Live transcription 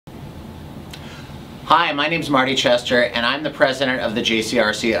Hi, my name is Marty Chester, and I'm the president of the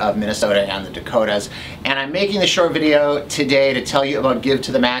JCRC of Minnesota and the Dakotas. And I'm making this short video today to tell you about Give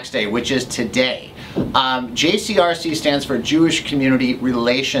to the Max Day, which is today. JCRC stands for Jewish Community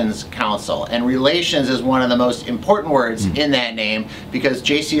Relations Council, and relations is one of the most important words in that name because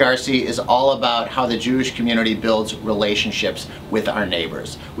JCRC is all about how the Jewish community builds relationships with our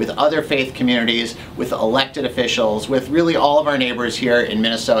neighbors, with other faith communities, with elected officials, with really all of our neighbors here in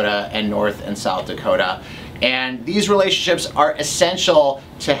Minnesota and North and South Dakota. And these relationships are essential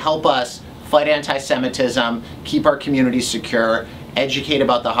to help us fight anti-Semitism, keep our communities secure, educate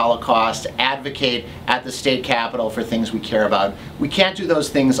about the Holocaust, advocate at the state capitol for things we care about. We can't do those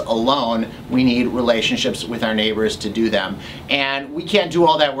things alone. We need relationships with our neighbors to do them. And we can't do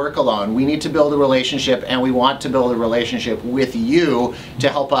all that work alone. We need to build a relationship, and we want to build a relationship with you to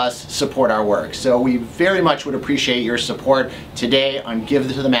help us support our work. So we very much would appreciate your support today on Give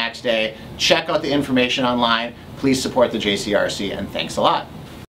to the Max Day. Check out the information online. Please support the JCRC, and thanks a lot.